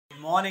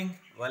morning,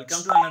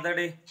 welcome to another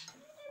day.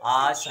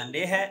 आज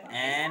Sunday है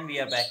and we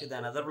are back with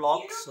another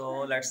vlog. So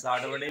let's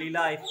start our daily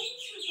life.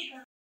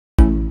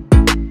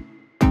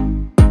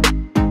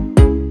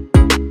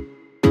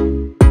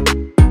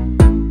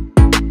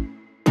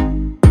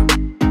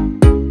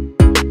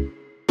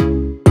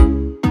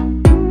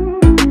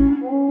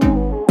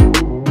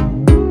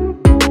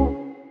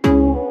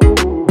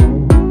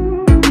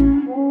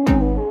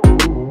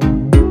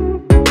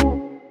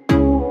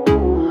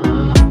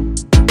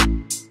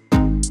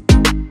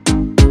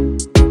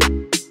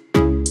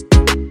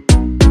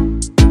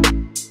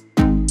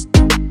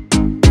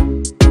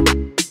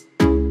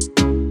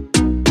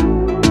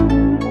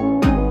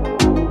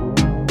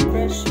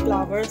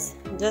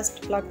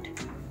 Just plucked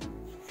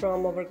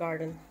from our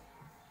garden.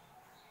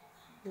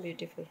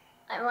 Beautiful.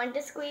 I want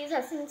to squeeze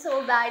Hassan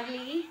so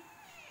badly.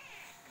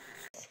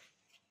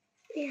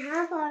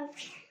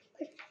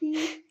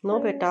 No,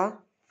 beta.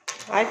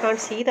 I can't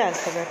see the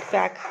alphabet.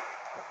 Back.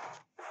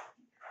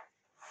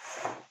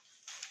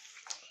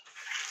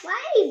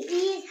 Why is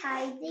he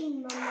hiding,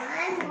 Mama?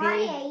 And why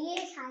he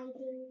is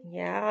hiding?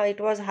 Yeah, it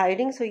was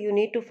hiding, so you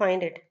need to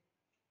find it.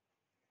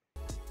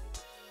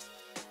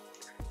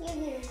 You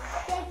will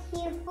stay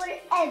here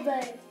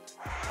forever.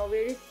 Oh,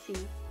 where is C?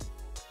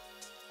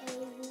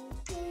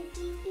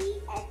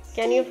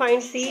 Can you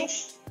find C?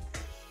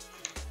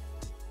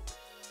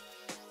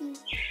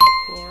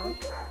 Yeah.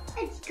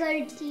 It's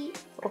dirty.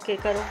 Okay,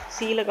 karo.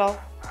 C lagao.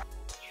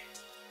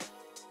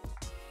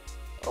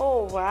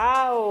 Oh,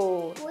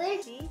 wow.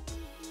 Where's C?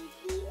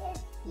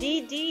 D,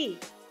 D.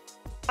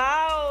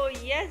 Wow,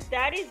 yes,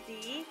 that is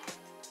D.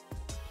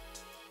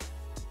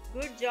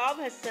 Good job,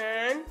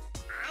 Hassan.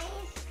 I'm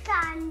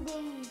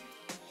standing.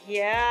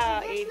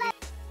 Yeah, A,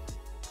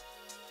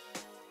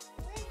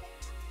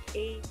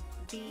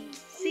 B,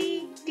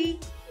 C, D,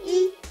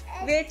 E.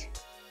 Wait.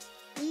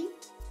 E.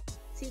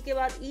 C के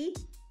बाद E.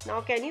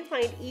 Now can you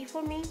find E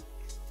for me?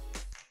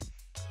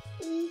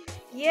 E.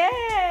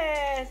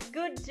 Yes.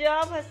 Good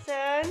job,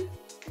 Hassan.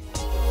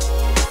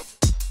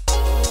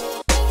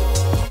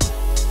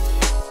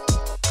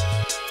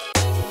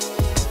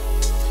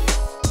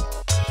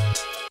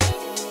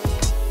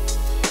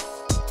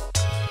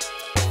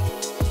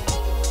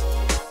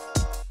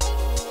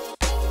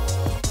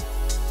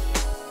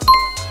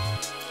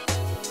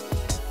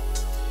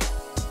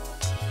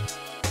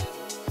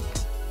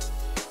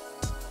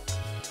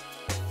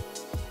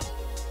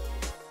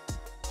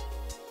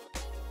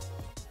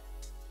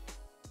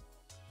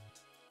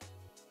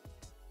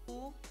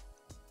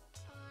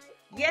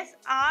 Yes,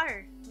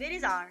 R. Where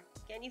is R?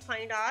 Can you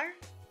find R?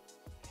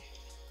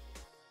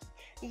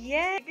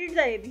 Yeah, it is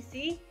the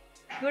ABC.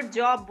 Good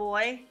job,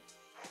 boy.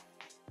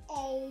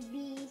 A, B,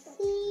 C,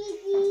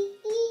 D,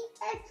 E,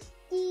 F,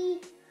 T.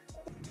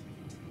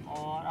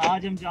 और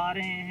आज हम जा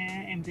रहे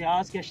हैं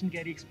Imtiaz cash and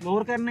carry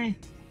explore करने.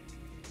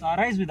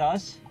 सारा is with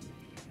us.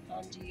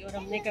 हाँ जी, और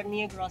हमने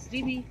करनी है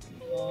ग्रोसरी भी.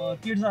 और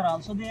kids are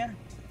also there.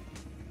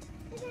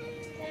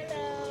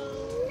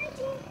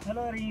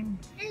 Hello Hareem.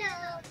 Hello.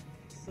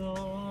 So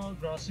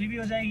grocery भी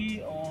हो जाएगी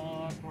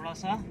और थोड़ा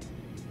सा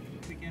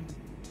we can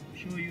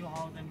show you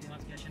how the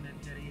Imtiaz cash and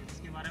carry है.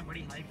 इसके बारे में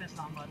बड़ी हाइप है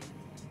इस्लामाबाद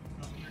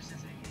डॉक्यूमेंट्स से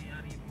कि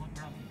यार ये बहुत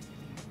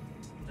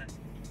बड़ा है.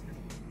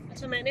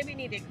 अच्छा, मैंने भी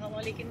नहीं देखा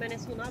हुआ, लेकिन मैंने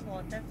सुना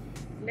बहुत है.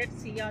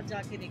 लेट्स सी, आज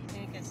जाके देखते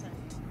हैं कैसा है.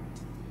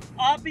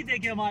 आप भी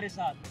देखें हमारे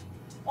साथ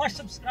और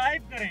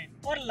सब्सक्राइब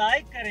करें और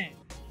लाइक करें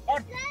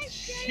और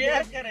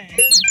शेयर करें.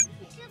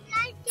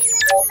 लाइक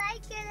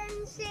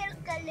करें, शेयर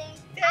करें,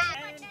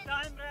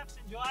 टाइम रैप्स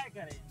एंजॉय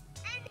करें.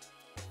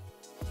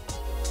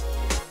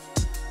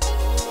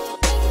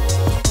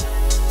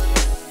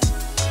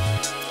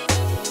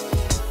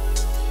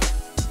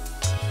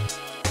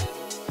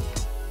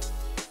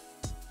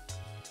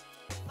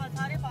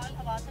 सारे बाल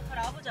हवा से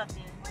खराब हो जाते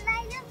हैं.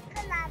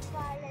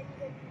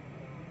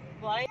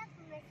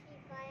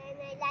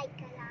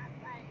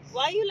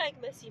 Why you like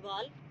messy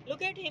ball?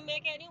 Look at him. मैं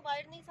कह रही हूँ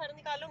बाहर नहीं, सर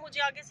निकालो. मुझे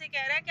आगे से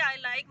कह रहा है कि I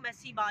like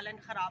messy ball and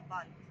खराब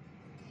बाल.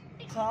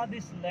 Saw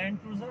this Land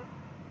Cruiser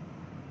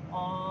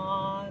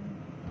on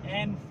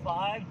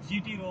M5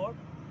 GT Road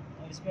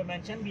और इस पे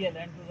मेंशन भी है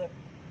Land Cruiser.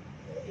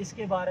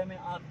 इसके बारे में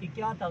आपकी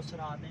क्या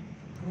तवसरात हैं?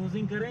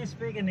 क्रूजिंग करें इस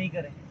पे कि नहीं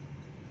करें?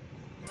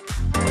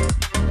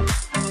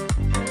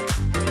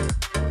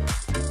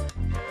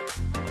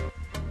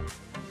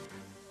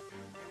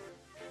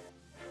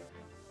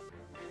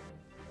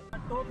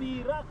 टोपी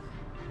रख.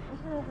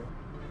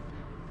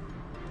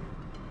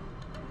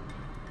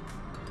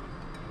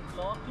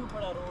 लॉक क्यों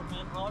पड़ा रोड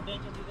में? हाउ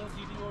डेंजर इधर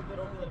जीटी रोड पे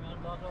रोड के दरमियान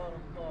लॉक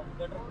और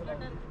गटर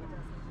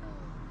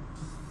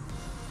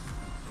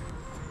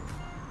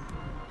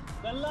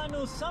गल्ला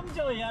नु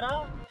समझो यारा.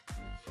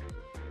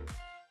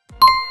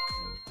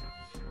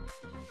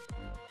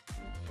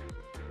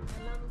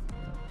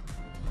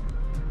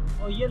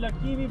 और ये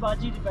लड़की भी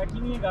बाजी बैठी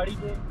हुई है गाड़ी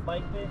पे,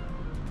 बाइक पे.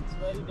 It's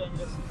very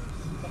dangerous.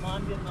 सामान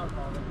भी इतना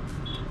उठा रहा है.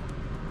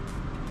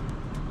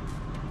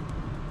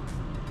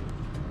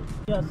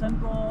 हसन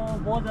को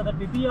बहुत ज़्यादा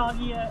बीपी आ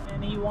गई है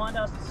and he want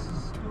us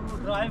to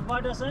drive.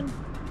 What Hasan?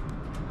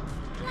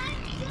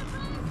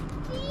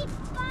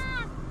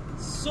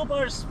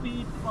 Super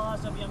speed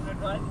fast अभी हमने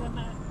ड्राइव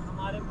करना है।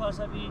 हमारे पास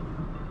अभी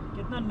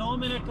कितना 9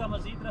 मिनट का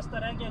मज़ीद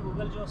रास्ता रह गया,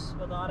 गूगल जो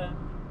बता रहे हैं।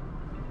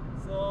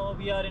 So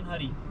we are in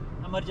Hari,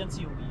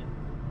 emergency हो गई है।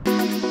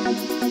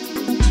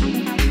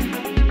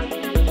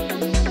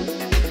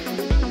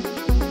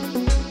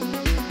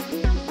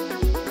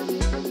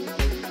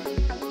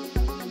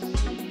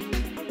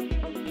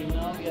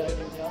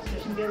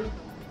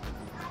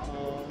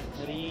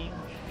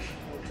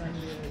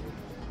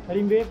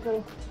 हरीम वेव करो।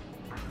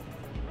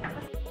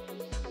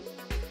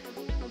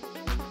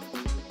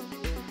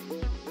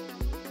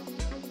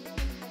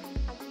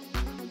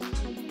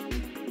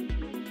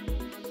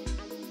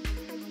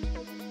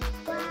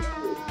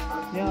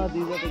 Yeah,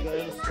 these are the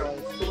girls'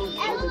 toys.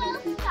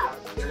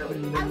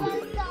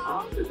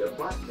 After the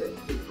process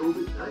to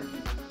COVID-19.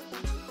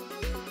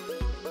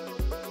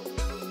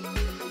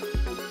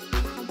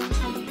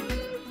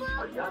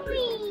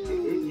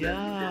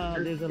 Yeah,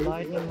 there's a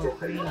lightning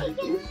McQueen.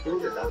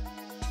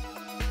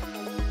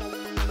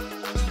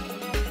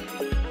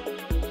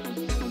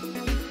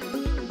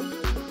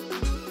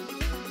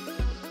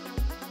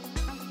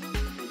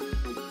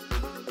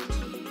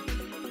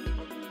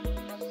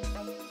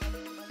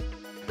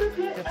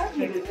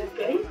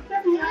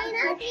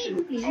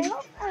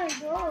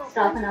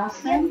 Staff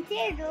announcement.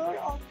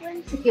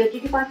 Security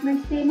department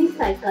से मिस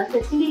साइट का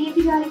सर्चिंग के लिए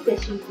भी जारी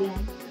सेशन किए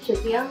हैं।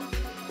 शुक्रिया।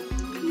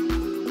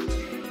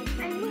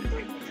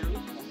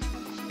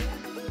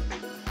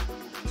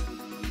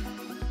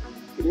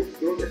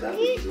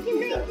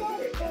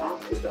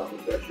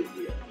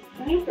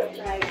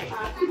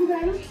 आपकी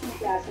गुजारिश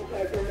इम्तियाज के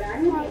दौरान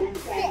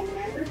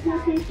मेंबर्स में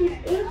से सिर्फ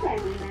एक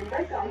फैमिली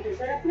मेंबर काउंटर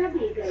पर अपना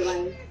बिल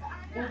करवाएं।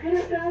 अगर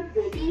अफराद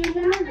 2-3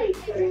 एरिया में वेट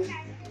करें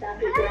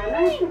ताकि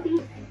कोरोना स्थिति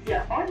या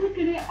ऑर्डर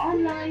के लिए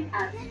ऑनलाइन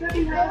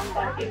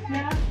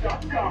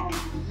 @studyhub.ehtasham.com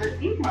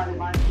मज़ीद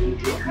मालूमात के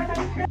लिए खबर।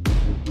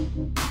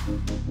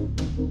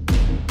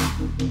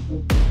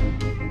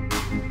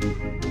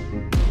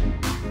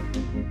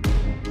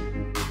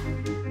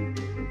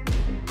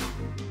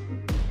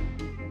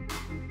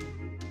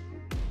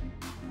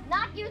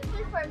 Not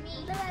useful for me.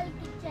 Little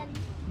kitchen.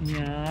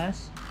 Yes.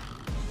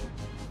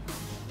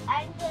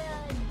 And the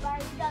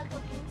Barbie doll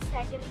cooking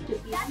set.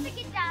 That's the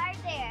guitar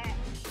there.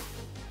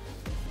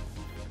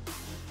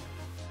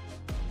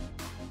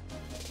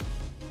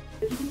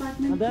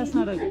 No, that's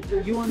not a.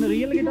 You want a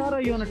real guitar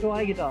or you want a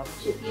toy guitar?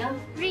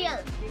 Real.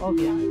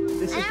 Okay,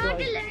 this And is I want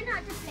to toy. learn how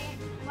to play it.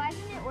 Why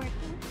isn't it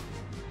working?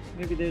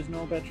 Maybe there's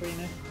no battery in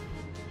it.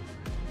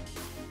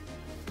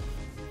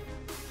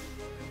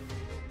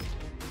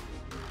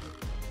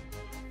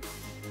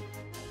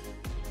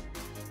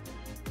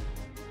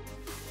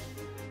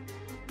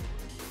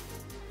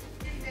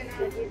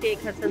 Let me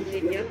take Hassan's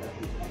video.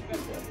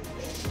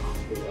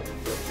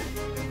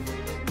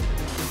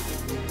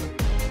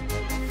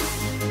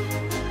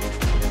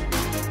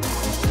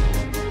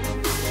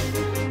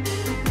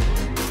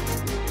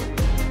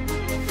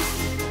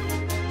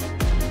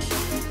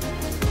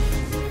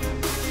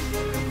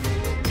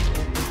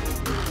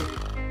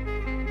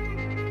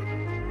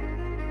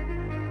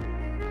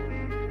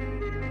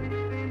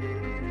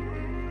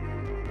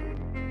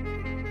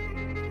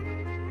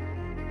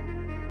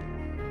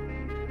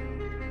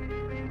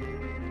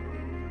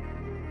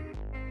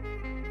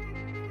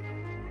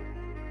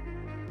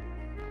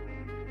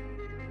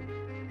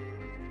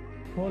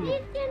 Hold Please,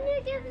 it. can you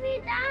give me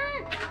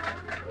that?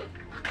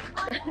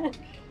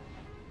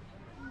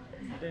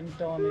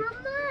 Dentonic.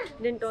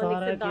 Dentonic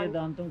सारा से के दांत।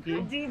 दांतों की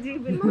जी जी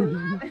बिल्कुल।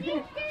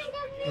 Please, can you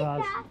give me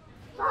Raj. that?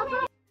 Papa.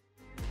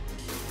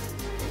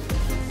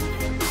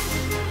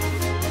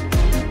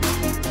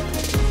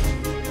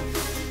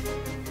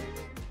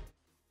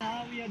 Now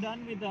we are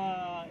done with the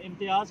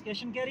Imtiaz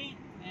cash and carry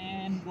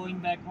and going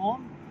back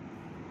home.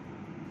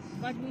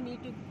 But we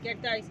need to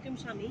get the ice cream,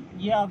 Shami.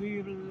 Yeah, we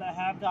will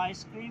have the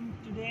ice cream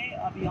today.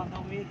 अभी on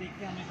the way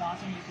देखते हैं हमें कहाँ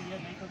से मिलती है,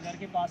 नहीं तो घर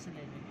के पास से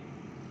ले लेंगे।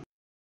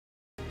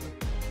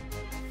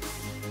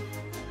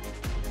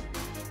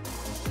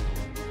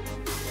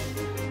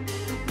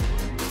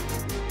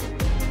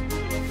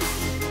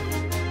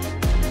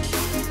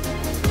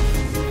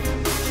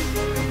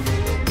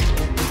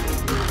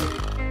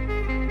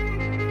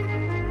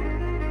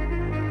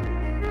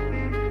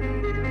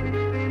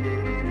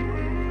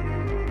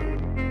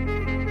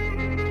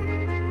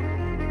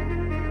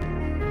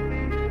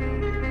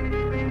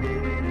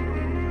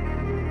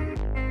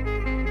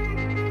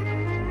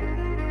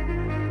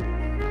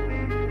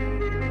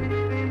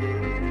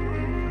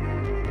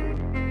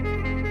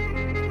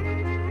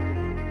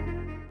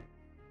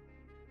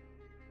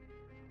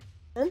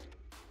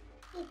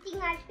 Eating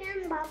ice cream,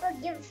 Baba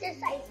gives this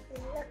ice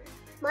cream. Look,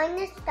 mine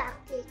is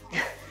chocolate.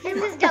 This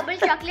is double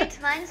chocolates,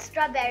 one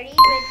strawberry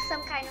with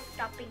some kind of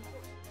topping.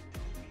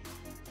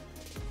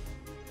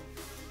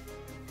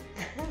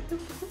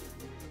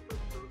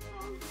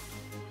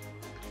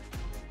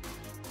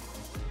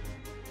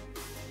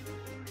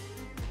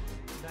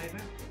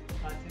 Driver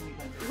हाथ से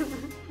निकाल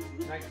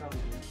राइट